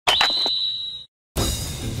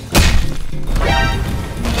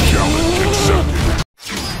Challenge accepted.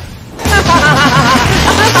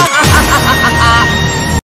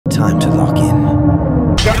 Time to lock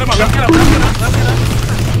in. Get him up, get him up, get him up, get him up.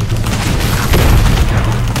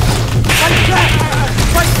 Fight back!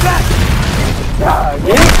 Fight back!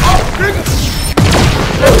 Yeah. Oh, nigga!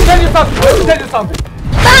 Let me tell you something, let me tell you something.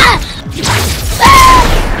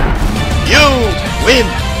 You win!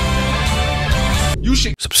 You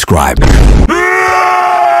should Subscribe.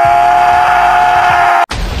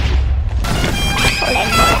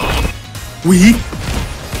 We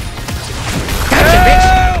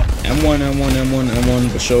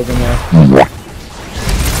M1, the shogun off.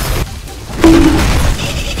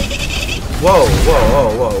 Whoa.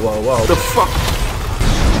 The fuck?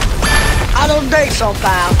 I don't think so,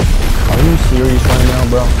 pal. Are you serious right now,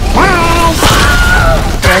 bro?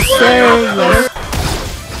 Yes, sir. Yes.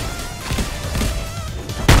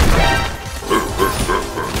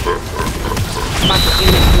 I'm about to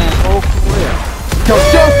end this man whole career. Go!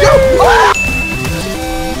 Ah!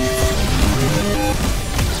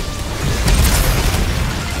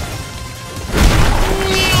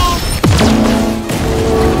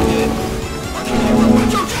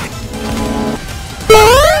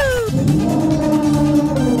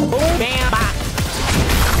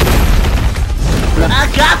 I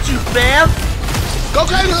got you, fam. Go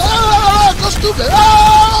crazy! Go stupid!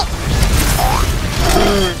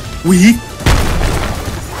 we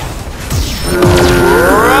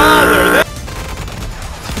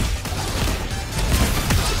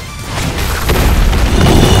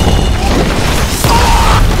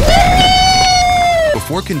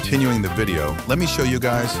Before continuing the video, let me show you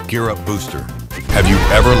guys Gear Up Booster. Have you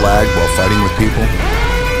ever lagged while fighting with people?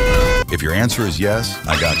 If your answer is yes,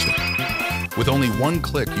 I got you. With only one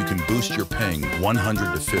click, you can boost your ping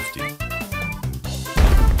 100 to 50.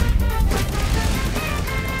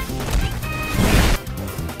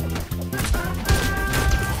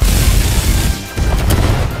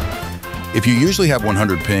 If you usually have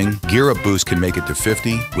 100 ping, Gear Up Boost can make it to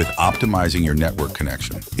 50 with optimizing your network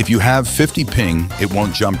connection. If you have 50 ping, it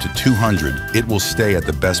won't jump to 200. It will stay at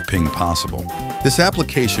the best ping possible. This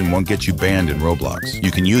application won't get you banned in Roblox. You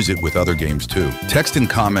can use it with other games too. Text in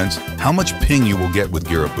comments how much ping you will get with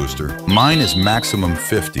Gear Up Booster. Mine is maximum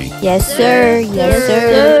 50. Yes, sir. Yes,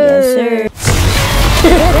 sir. Yes, sir.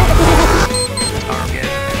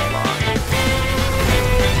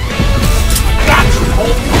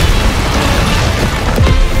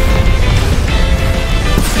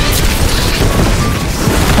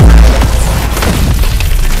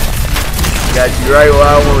 Got you right where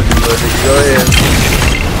I want you, but go ahead.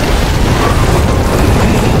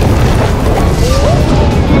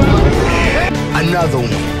 Another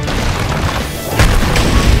one.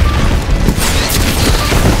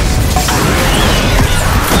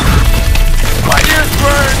 My ears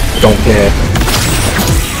burn. Don't care.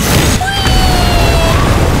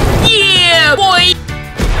 Yeah, boy.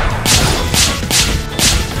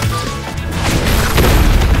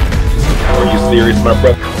 Are you serious, my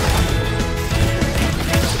brother?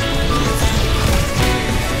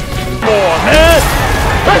 man!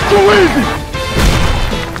 That's too easy!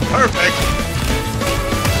 Perfect.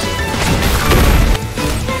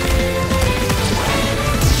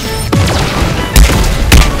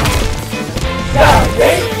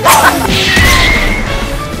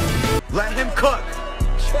 Let him cook.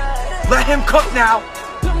 Let him cook now.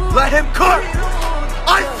 Let him cook.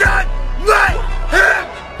 I said let him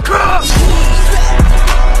cook.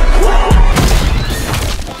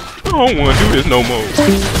 I don't want to do this no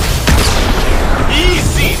more.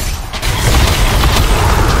 Easy.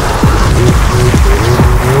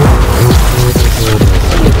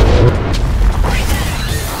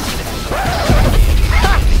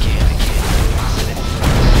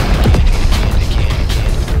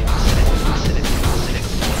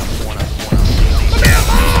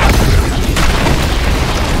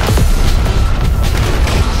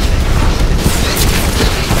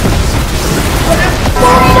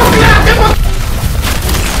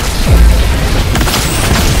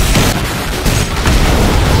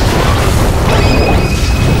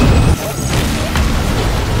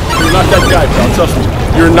 You're not that guy, pal. Trust me.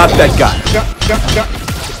 You're not that guy.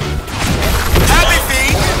 Happy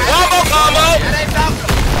feet. Combo.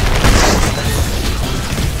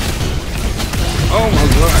 Oh my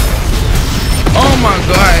god. Oh my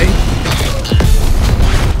god.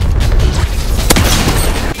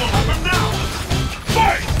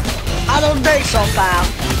 I don't think so,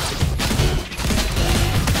 pal.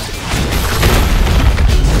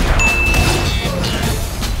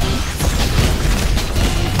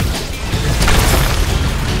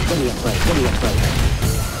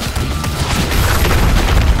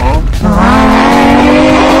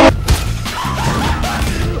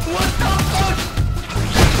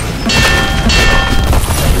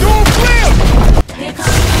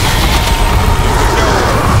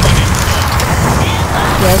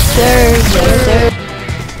 Yes, sir. Yes, sir.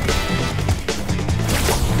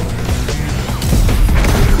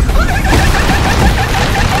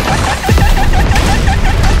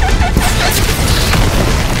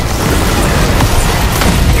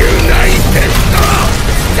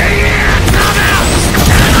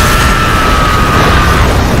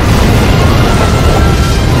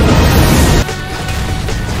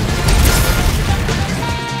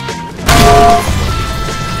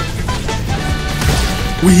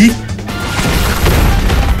 We.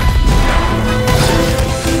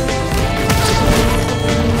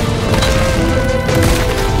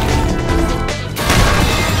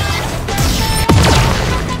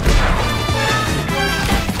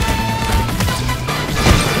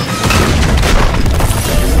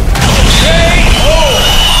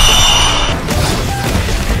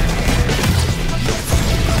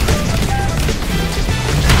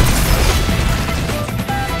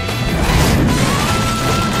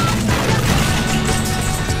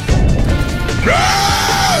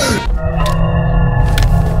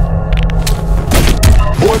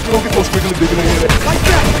 Boys, don't get those squiggly digging in here. Like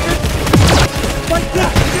that, nigga! Like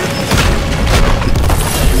that, nigga!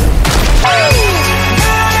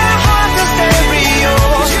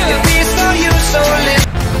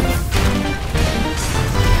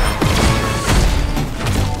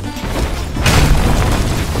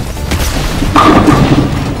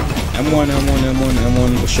 M1, M1, M1,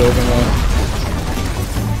 M1, show them on.